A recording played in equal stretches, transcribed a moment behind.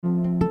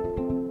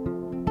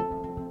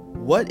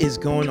What is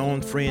going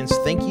on, friends?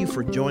 Thank you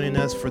for joining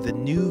us for the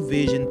New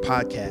Vision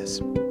podcast.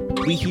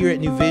 We here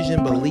at New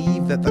Vision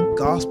believe that the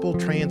gospel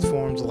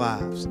transforms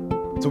lives.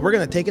 So we're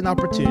going to take an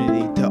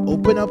opportunity to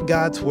open up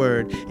God's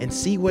word and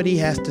see what he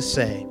has to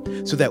say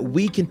so that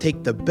we can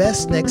take the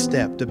best next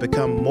step to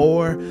become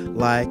more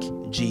like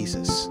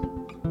Jesus.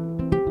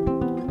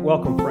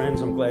 Welcome,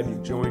 friends. I'm glad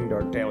you've joined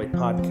our daily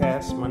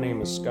podcast. My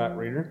name is Scott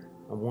Reeder.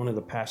 I'm one of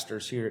the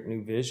pastors here at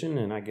New Vision,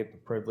 and I get the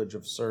privilege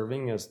of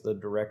serving as the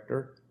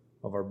director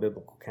of our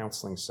Biblical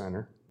Counseling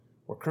Center.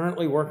 We're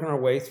currently working our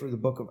way through the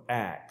book of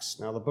Acts.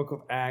 Now, the book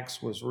of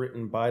Acts was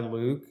written by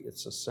Luke.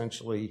 It's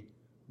essentially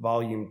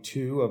volume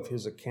 2 of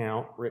his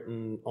account,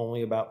 written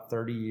only about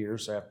 30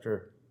 years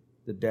after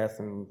the death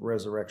and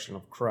resurrection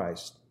of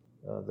Christ.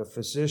 The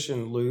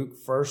physician Luke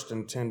first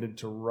intended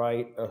to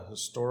write a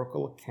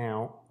historical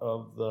account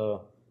of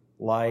the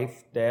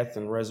life, death,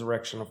 and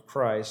resurrection of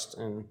Christ,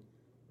 and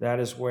that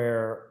is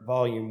where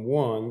volume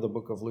 1, the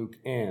book of Luke,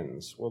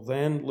 ends. Well,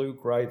 then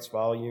Luke writes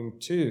volume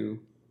 2,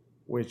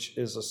 which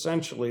is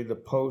essentially the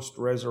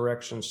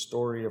post-resurrection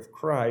story of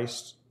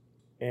Christ,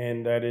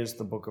 and that is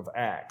the book of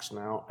Acts.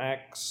 Now,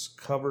 Acts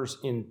covers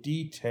in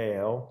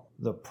detail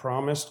the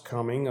promised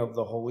coming of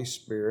the Holy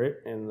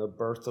Spirit and the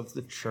birth of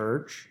the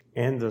church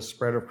and the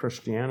spread of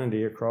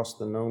Christianity across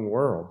the known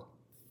world.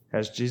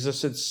 As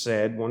Jesus had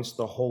said, once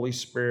the Holy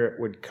Spirit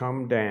would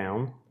come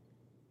down,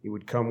 he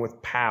would come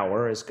with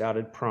power as God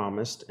had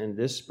promised, and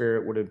this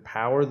Spirit would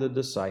empower the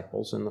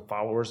disciples and the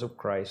followers of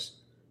Christ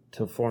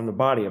to form the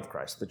body of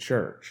Christ, the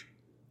church,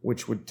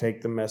 which would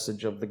take the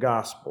message of the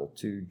gospel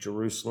to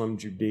Jerusalem,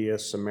 Judea,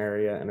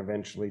 Samaria, and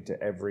eventually to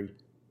every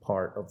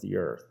part of the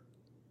earth.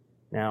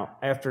 Now,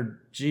 after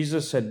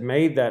Jesus had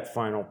made that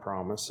final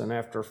promise, and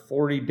after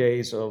 40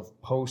 days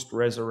of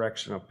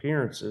post-resurrection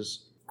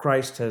appearances,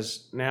 Christ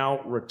has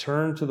now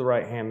returned to the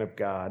right hand of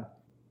God.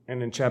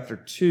 And in chapter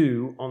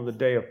 2, on the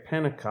day of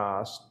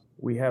Pentecost,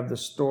 we have the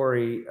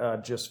story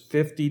just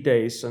 50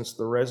 days since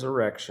the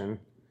resurrection.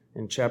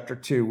 In chapter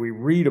 2, we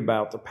read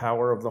about the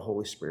power of the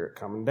Holy Spirit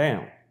coming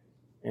down.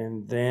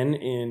 And then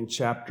in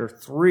chapter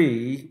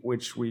 3,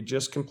 which we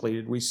just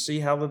completed, we see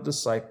how the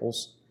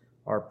disciples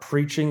are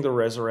preaching the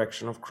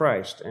resurrection of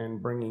Christ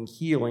and bringing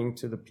healing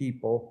to the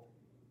people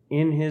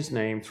in his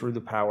name through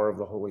the power of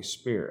the Holy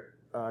Spirit.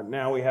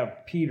 Now we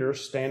have Peter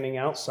standing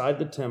outside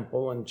the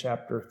temple in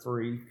chapter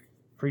 3,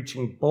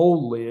 preaching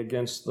boldly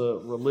against the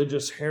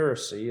religious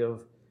heresy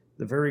of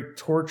the very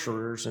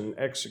torturers and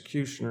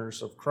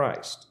executioners of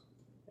Christ.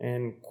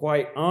 And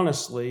quite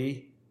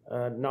honestly,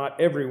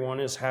 not everyone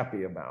is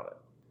happy about it.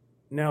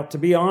 Now, to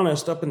be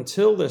honest, up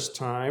until this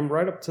time,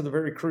 right up to the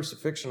very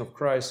crucifixion of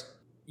Christ,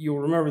 you'll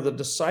remember the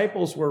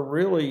disciples were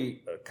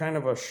really kind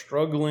of a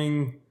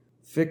struggling,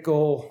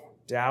 fickle,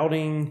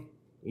 doubting,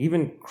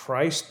 even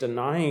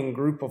Christ-denying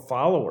group of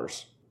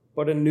followers.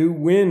 But a new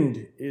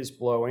wind is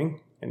blowing,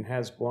 and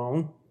has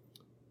blown,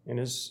 and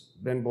has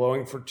been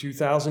blowing for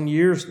 2,000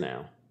 years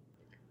now.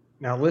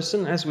 Now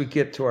listen as we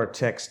get to our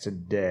text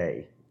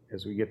today,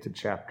 as we get to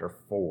chapter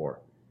 4.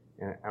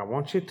 And I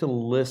want you to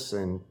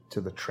listen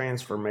to the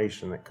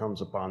transformation that comes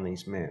upon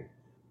these men,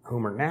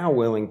 whom are now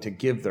willing to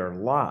give their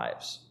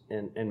lives,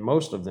 and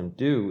most of them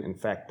do, in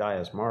fact, die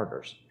as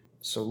martyrs.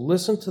 So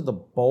listen to the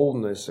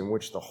boldness in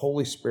which the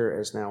Holy Spirit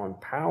has now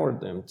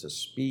empowered them to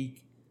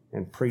speak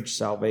and preach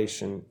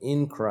salvation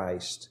in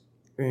Christ,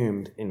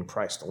 and in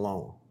Christ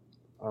alone.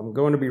 I'm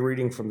going to be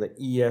reading from the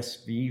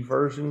ESV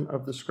version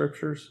of the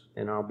scriptures,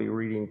 and I'll be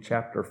reading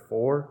chapter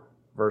 4,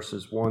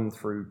 verses 1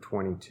 through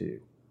 22.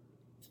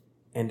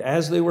 And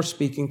as they were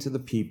speaking to the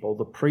people,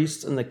 the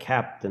priests and the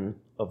captain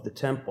of the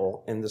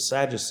temple and the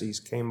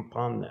Sadducees came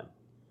upon them,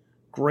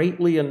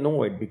 greatly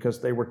annoyed because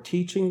they were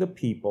teaching the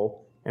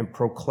people and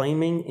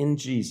proclaiming in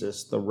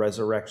Jesus the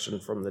resurrection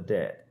from the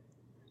dead.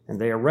 And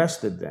they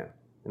arrested them,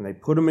 and they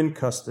put them in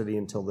custody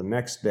until the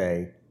next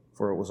day,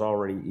 for it was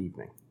already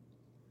evening.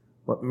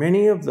 But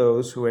many of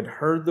those who had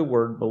heard the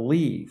word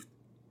believed,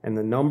 and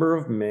the number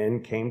of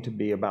men came to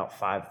be about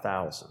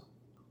 5,000.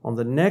 On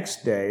the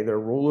next day, their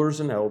rulers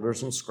and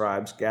elders and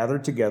scribes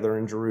gathered together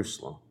in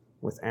Jerusalem,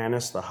 with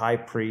Annas the high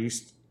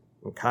priest,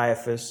 and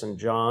Caiaphas, and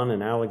John,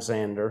 and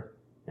Alexander,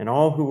 and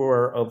all who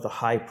were of the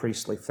high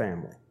priestly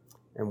family.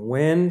 And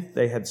when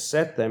they had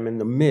set them in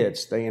the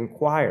midst, they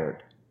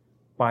inquired,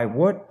 "By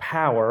what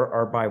power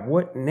or by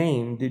what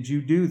name did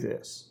you do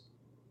this?"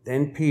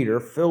 Then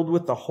Peter, filled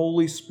with the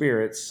Holy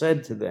Spirit,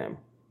 said to them,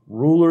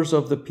 "Rulers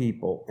of the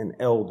people and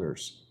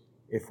elders,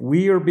 if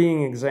we are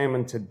being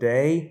examined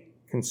today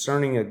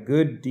concerning a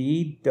good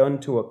deed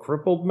done to a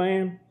crippled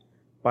man,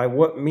 by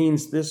what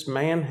means this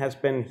man has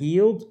been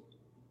healed,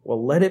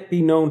 well, let it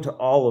be known to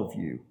all of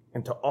you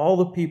and to all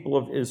the people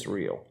of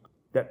Israel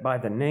that by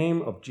the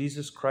name of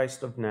Jesus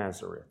Christ of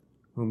Nazareth,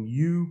 whom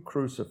you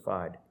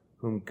crucified,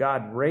 whom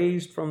God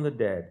raised from the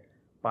dead,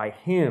 by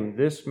him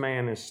this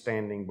man is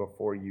standing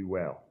before you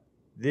well.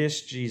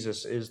 This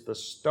Jesus is the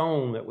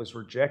stone that was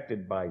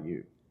rejected by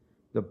you,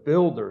 the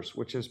builders,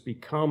 which has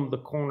become the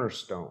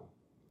cornerstone.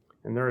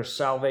 And there is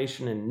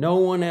salvation in no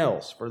one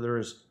else, for there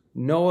is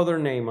no other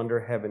name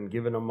under heaven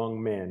given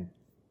among men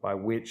by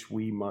which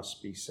we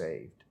must be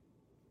saved."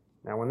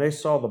 Now, when they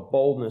saw the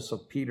boldness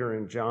of Peter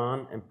and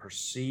John and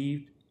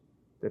perceived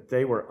that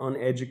they were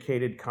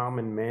uneducated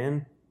common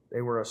men,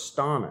 they were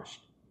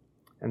astonished,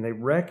 and they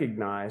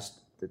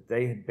recognized that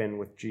they had been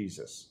with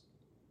Jesus.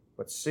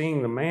 But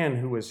seeing the man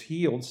who was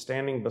healed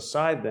standing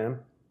beside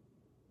them,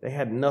 they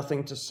had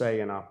nothing to say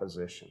in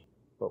opposition.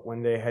 But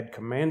when they had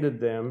commanded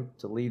them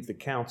to leave the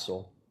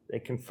council, they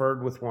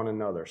conferred with one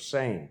another,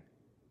 saying,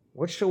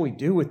 "What shall we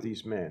do with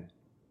these men?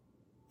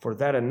 For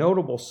that a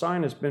notable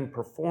sign has been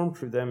performed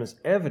through them is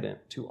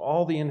evident to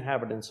all the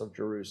inhabitants of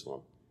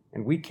Jerusalem,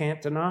 and we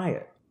can't deny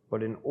it.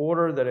 But in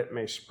order that it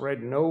may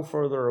spread no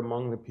further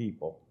among the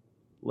people,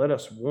 let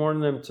us warn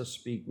them to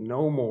speak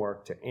no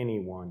more to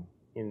anyone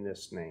in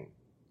this name."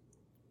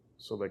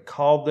 So they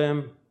called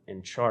them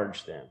and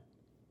charged them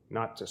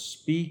not to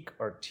speak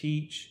or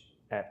teach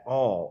at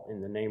all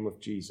in the name of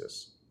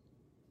Jesus.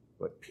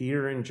 But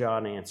Peter and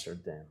John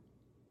answered them,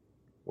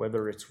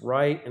 "Whether it's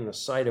right in the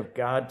sight of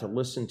God to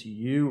listen to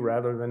you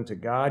rather than to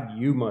God,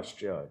 you must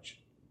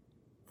judge.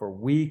 For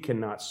we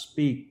cannot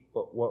speak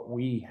but what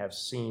we have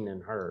seen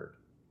and heard."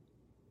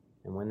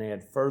 And when they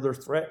had further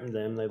threatened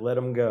them, they let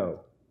them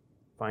go,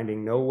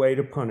 finding no way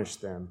to punish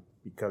them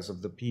because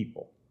of the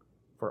people.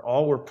 For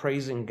all were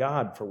praising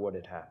God for what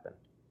had happened.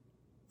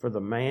 For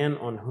the man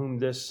on whom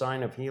this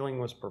sign of healing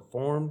was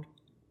performed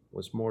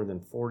was more than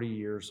 40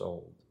 years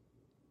old.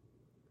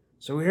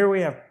 So here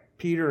we have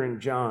Peter and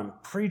John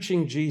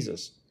preaching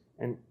Jesus.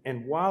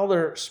 And while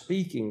they're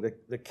speaking,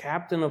 the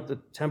captain of the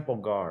temple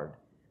guard,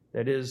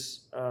 that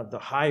is the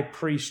high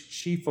priest,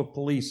 chief of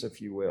police,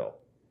 if you will.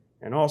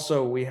 And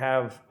also we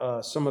have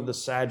some of the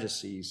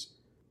Sadducees.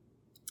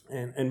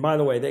 And by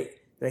the way,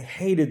 they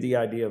hated the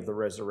idea of the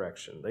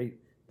resurrection.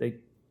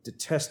 They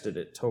detested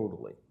it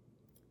totally.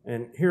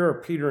 And here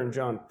are Peter and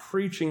John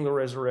preaching the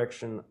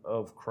resurrection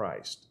of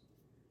Christ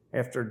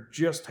after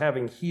just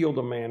having healed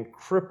a man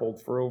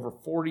crippled for over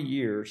 40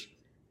 years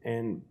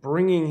and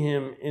bringing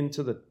him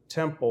into the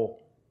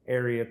temple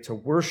area to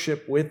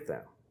worship with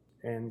them.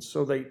 And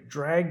so they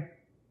drag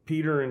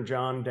Peter and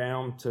John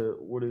down to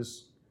what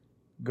is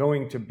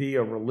going to be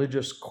a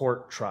religious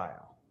court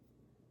trial.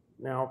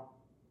 Now,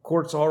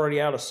 court's already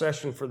out of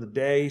session for the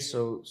day,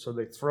 so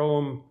they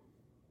throw them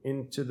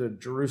into the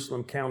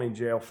Jerusalem County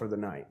Jail for the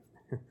night.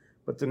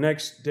 But the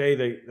next day,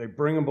 they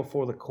bring them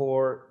before the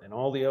court and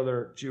all the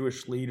other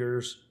Jewish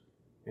leaders.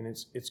 And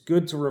it's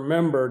good to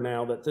remember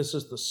now that this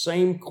is the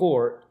same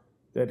court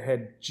that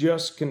had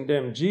just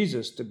condemned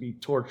Jesus to be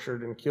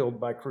tortured and killed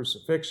by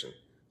crucifixion.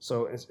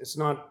 So it's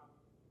not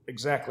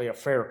exactly a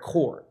fair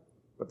court.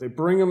 But they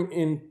bring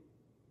them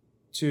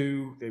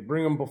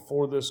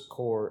before this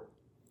court,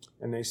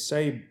 and they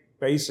say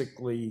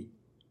basically,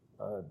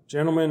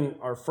 "Gentlemen,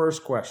 our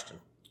first question,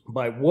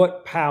 by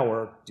what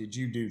power did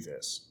you do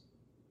this?"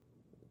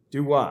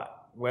 Do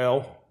what?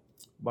 Well,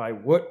 by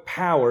what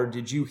power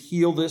did you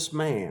heal this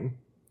man?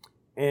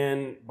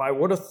 And by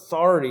what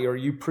authority are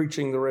you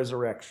preaching the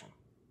resurrection?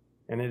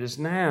 And it is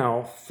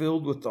now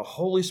filled with the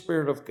Holy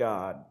Spirit of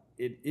God.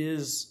 It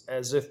is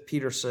as if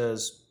Peter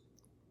says,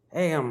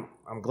 "Hey, I'm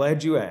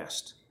glad you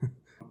asked.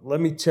 Let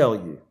me tell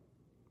you."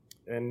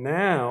 And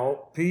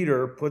now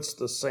Peter puts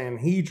the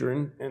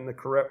Sanhedrin and the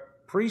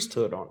corrupt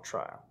priesthood on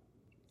trial.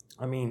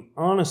 I mean,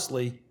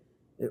 honestly,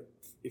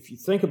 if you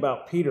think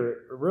about Peter,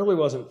 it really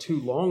wasn't too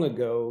long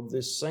ago,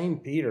 this same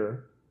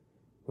Peter,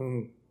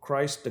 whom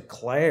Christ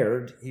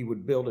declared he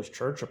would build his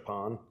church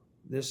upon,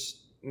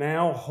 this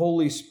now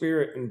Holy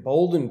Spirit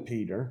emboldened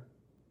Peter,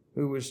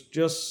 who was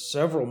just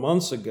several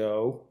months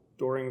ago,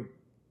 during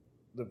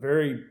the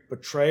very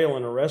betrayal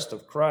and arrest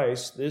of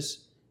Christ,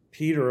 this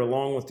Peter,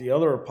 along with the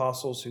other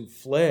apostles who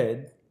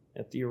fled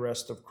at the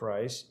arrest of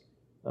Christ,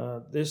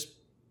 this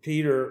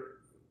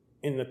Peter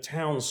in the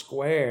town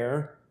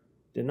square,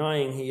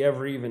 denying he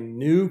ever even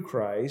knew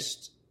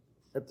Christ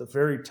at the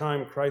very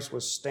time Christ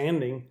was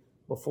standing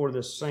before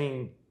this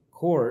same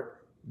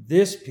court,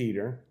 this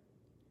Peter,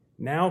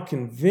 now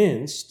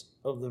convinced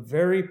of the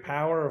very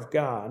power of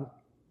God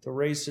to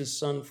raise his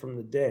son from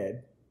the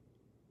dead,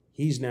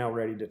 he's now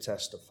ready to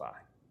testify.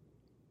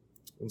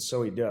 And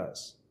so he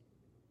does.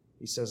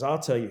 He says, "I'll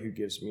tell you who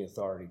gives me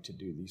authority to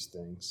do these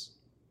things.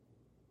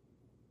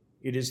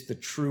 It is the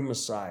true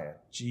Messiah,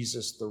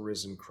 Jesus the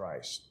risen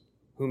Christ,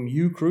 whom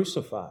you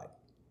crucified,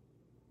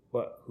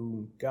 but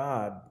whom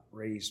God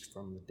raised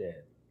from the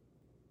dead."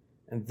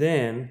 And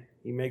then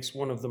he makes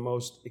one of the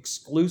most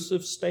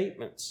exclusive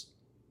statements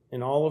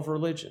in all of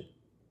religion.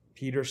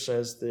 Peter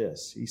says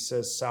this. He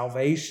says,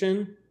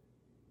 "Salvation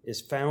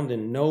is found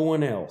in no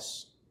one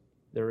else.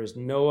 There is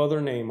no other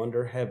name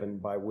under heaven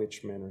by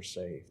which men are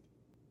saved."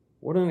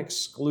 What an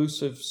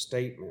exclusive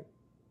statement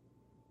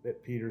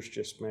that Peter's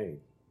just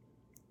made.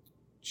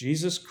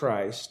 Jesus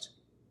Christ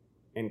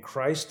and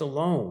Christ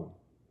alone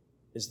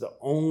is the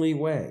only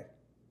way.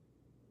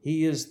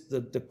 He is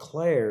the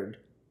declared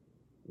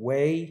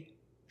way,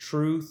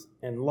 truth,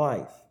 and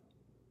life.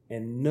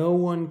 And no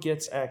one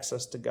gets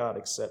access to God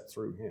except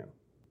through him.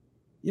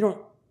 We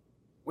don't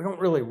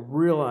really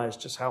realize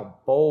just how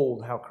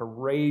bold, how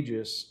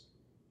courageous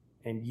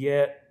and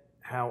yet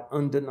how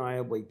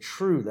undeniably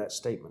true that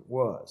statement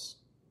was.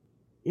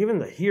 Even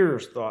the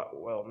hearers thought,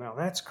 well, now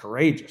that's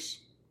courageous.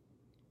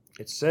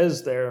 It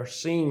says there,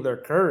 seeing their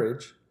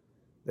courage,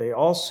 they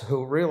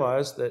also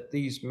realized that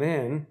these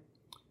men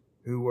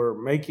who were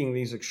making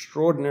these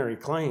extraordinary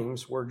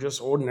claims were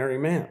just ordinary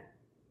men.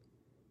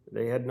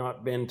 They had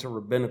not been to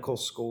rabbinical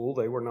school.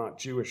 They were not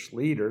Jewish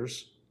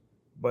leaders,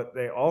 but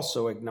they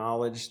also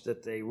acknowledged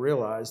that they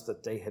realized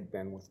that they had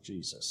been with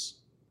Jesus.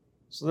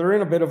 So they're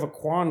in a bit of a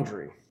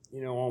quandary.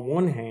 On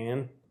one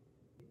hand,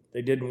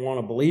 they didn't want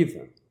to believe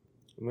them,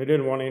 and they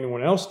didn't want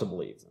anyone else to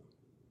believe them.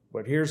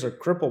 But here's a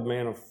crippled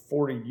man of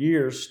 40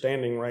 years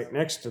standing right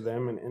next to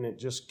them, and it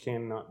just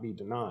cannot be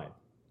denied.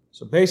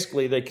 So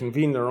basically, they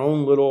convene their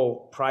own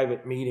little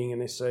private meeting,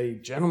 and they say,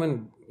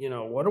 gentlemen,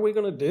 what are we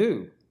going to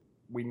do?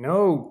 We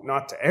know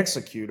not to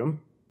execute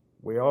him.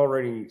 We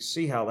already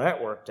see how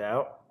that worked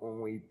out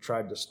when we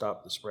tried to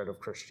stop the spread of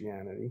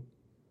Christianity.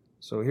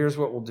 So here's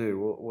what we'll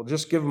do. We'll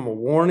just give them a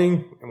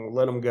warning, and we'll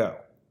let them go.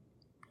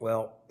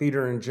 Well,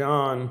 Peter and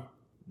John,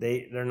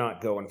 they're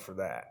not going for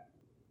that.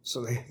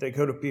 So they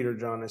go to Peter and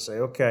John and say,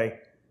 okay,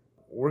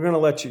 we're going to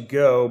let you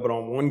go, but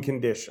on one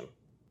condition.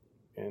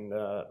 And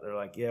they're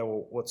like, yeah,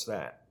 well, what's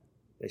that?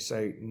 They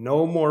say,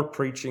 no more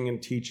preaching and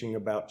teaching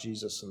about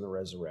Jesus and the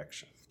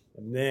resurrection.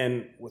 And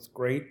then with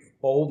great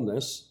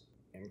boldness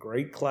and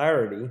great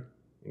clarity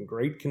and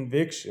great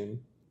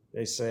conviction,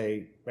 they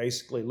say,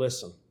 basically,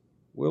 listen,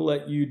 we'll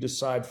let you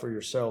decide for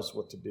yourselves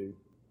what to do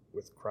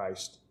with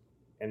Christ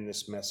and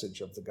this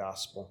message of the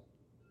gospel.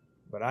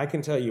 But I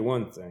can tell you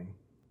one thing.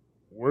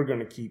 We're going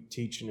to keep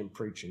teaching and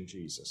preaching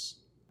Jesus,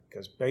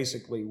 because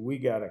basically we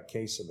got a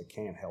case of the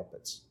can't help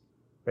it's.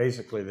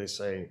 Basically they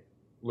say,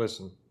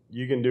 listen,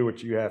 you can do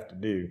what you have to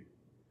do,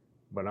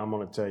 but I'm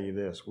going to tell you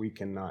this, we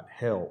cannot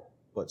help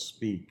but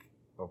speak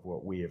of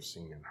what we have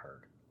seen and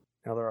heard.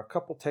 Now there are a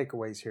couple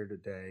takeaways here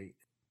today,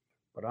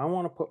 but I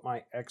want to put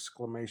my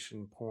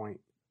exclamation point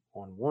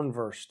on one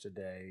verse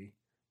today.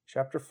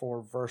 Chapter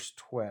 4, verse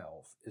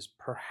 12 is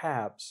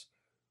perhaps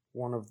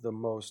one of the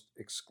most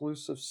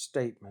exclusive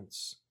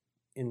statements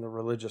in the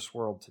religious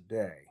world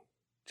today.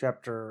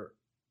 Chapter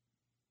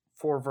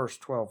 4, verse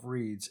 12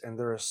 reads, and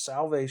there is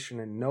salvation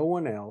in no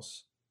one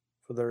else,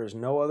 for there is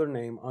no other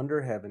name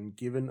under heaven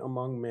given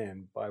among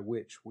men by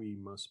which we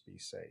must be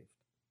saved.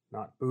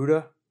 Not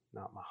Buddha,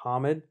 not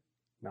Muhammad,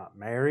 not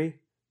Mary,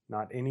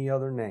 not any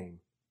other name,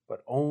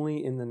 but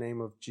only in the name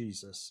of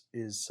Jesus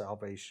is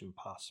salvation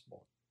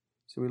possible.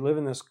 So we live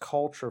in this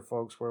culture,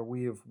 folks, where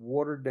we have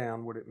watered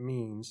down what it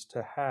means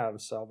to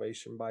have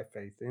salvation by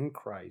faith in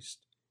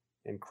Christ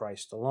and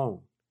Christ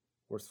alone.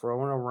 We're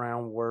throwing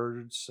around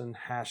words and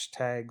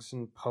hashtags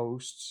and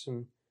posts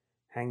and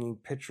hanging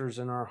pictures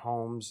in our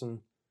homes and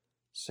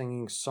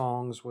singing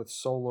songs with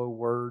solo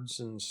words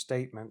and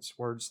statements,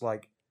 words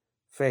like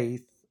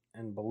faith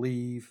and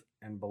believe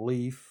and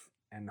belief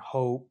and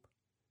hope.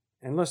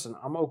 And listen,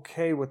 I'm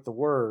okay with the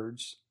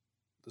words,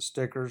 the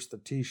stickers, the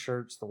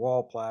t-shirts, the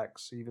wall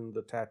plaques, even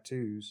the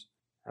tattoos.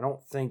 I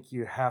don't think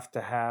you have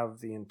to have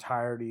the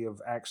entirety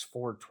of Acts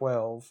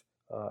 4:12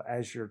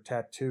 as your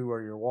tattoo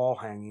or your wall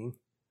hanging,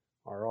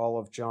 or all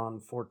of John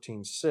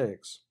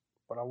 14:6.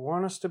 But I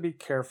want us to be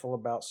careful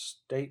about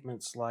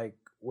statements like,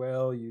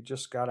 well, you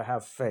just got to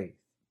have faith,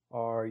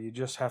 or you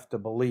just have to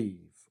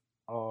believe,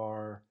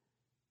 or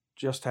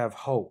just have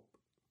hope.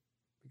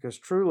 Because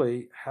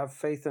truly, have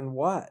faith in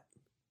what?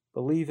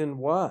 Believe in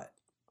what?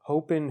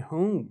 Hope in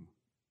whom?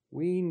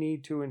 We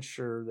need to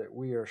ensure that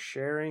we are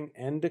sharing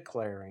and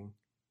declaring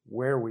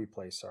where we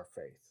place our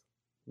faith,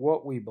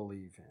 what we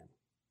believe in,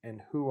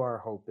 and who our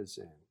hope is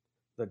in.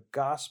 The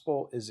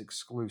gospel is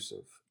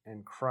exclusive,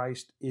 and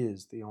Christ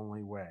is the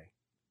only way.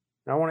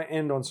 Now I want to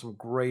end on some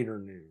greater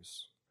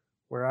news,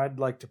 where I'd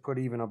like to put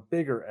even a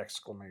bigger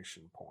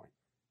exclamation point,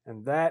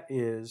 and that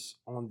is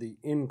on the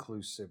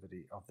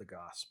inclusivity of the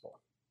gospel.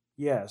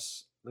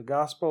 Yes, the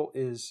gospel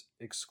is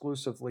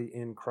exclusively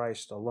in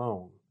Christ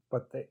alone,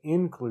 but the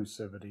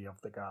inclusivity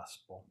of the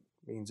gospel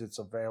means it's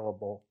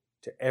available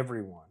to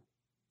everyone,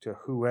 to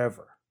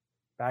whoever.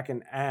 Back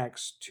in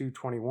Acts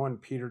 2:21,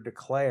 Peter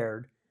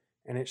declared,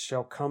 and it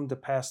shall come to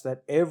pass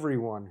that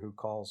everyone who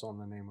calls on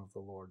the name of the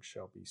Lord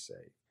shall be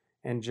saved.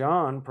 And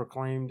John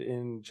proclaimed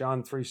in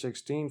John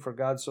 3:16, for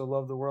God so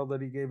loved the world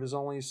that he gave his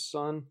only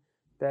Son,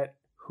 that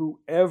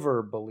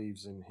whoever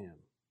believes in him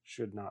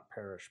should not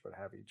perish but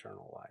have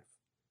eternal life.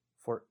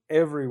 For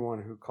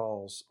everyone who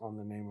calls on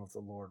the name of the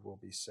Lord will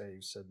be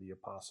saved, said the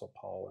Apostle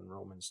Paul in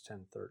Romans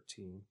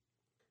 10:13.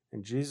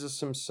 And Jesus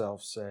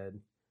himself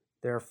said,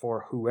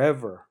 therefore,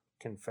 whoever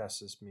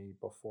confesses me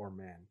before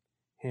men,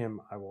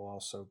 him I will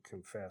also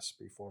confess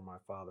before my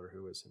Father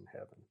who is in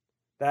heaven.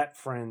 That,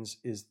 friends,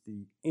 is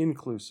the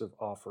inclusive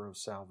offer of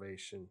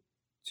salvation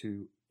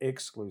to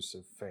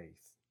exclusive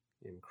faith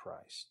in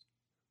Christ.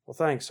 Well,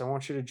 thanks. I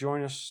want you to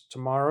join us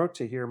tomorrow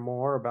to hear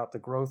more about the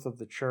growth of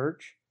the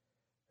church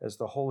as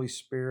the Holy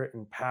Spirit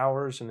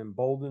empowers and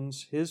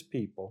emboldens his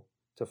people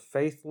to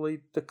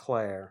faithfully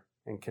declare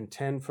and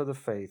contend for the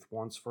faith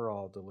once for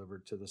all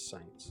delivered to the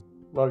saints.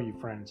 Love you,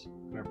 friends,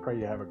 and I pray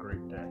you have a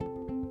great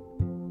day.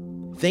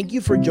 Thank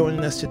you for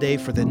joining us today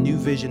for the New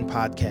Vision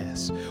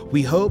podcast.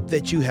 We hope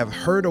that you have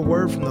heard a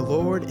word from the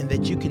Lord and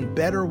that you can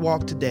better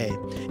walk today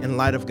in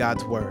light of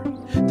God's word.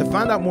 To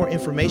find out more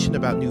information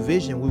about New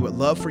Vision, we would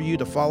love for you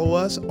to follow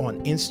us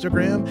on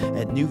Instagram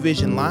at New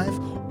Vision Life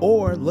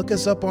or look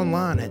us up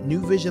online at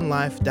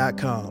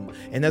newvisionlife.com.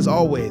 And as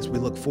always, we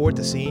look forward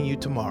to seeing you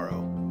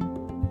tomorrow.